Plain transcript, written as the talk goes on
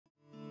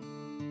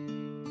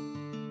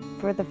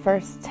For the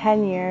first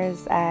 10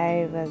 years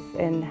I was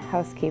in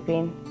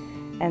housekeeping,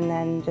 and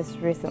then just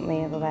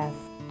recently, the last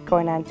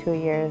going on 2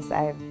 years,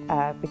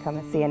 I've become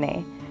a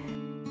CNA.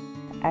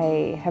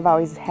 I have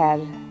always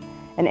had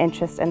an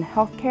interest in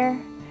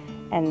healthcare,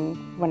 and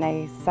when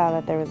I saw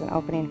that there was an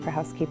opening for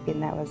housekeeping,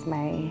 that was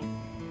my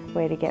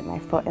way to get my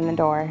foot in the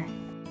door.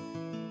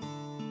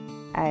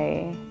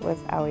 I was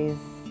always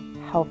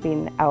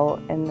helping out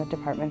in the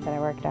departments that I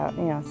worked out.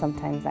 You know,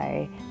 sometimes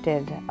I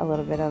did a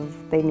little bit of,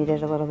 they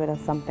needed a little bit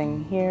of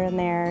something here and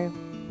there.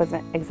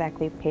 Wasn't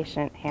exactly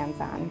patient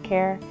hands-on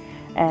care,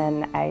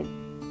 and I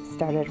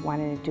started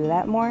wanting to do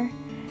that more.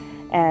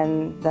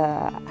 And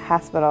the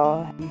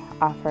hospital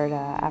offered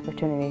an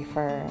opportunity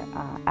for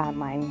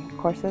online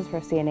courses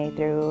for CNA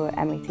through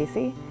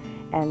MATC,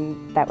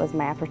 and that was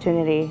my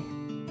opportunity.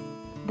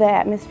 The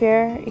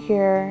atmosphere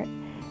here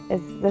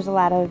there's a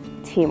lot of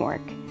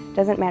teamwork.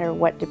 Doesn't matter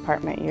what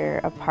department you're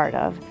a part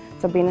of.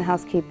 So being in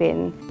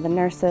housekeeping, the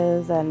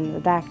nurses and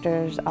the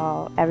doctors,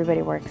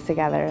 everybody works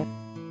together.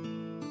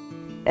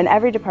 In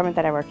every department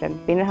that I worked in,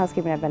 being in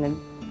housekeeping, I've been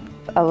in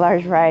a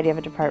large variety of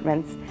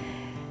departments.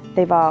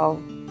 They've all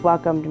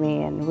welcomed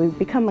me, and we've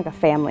become like a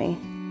family.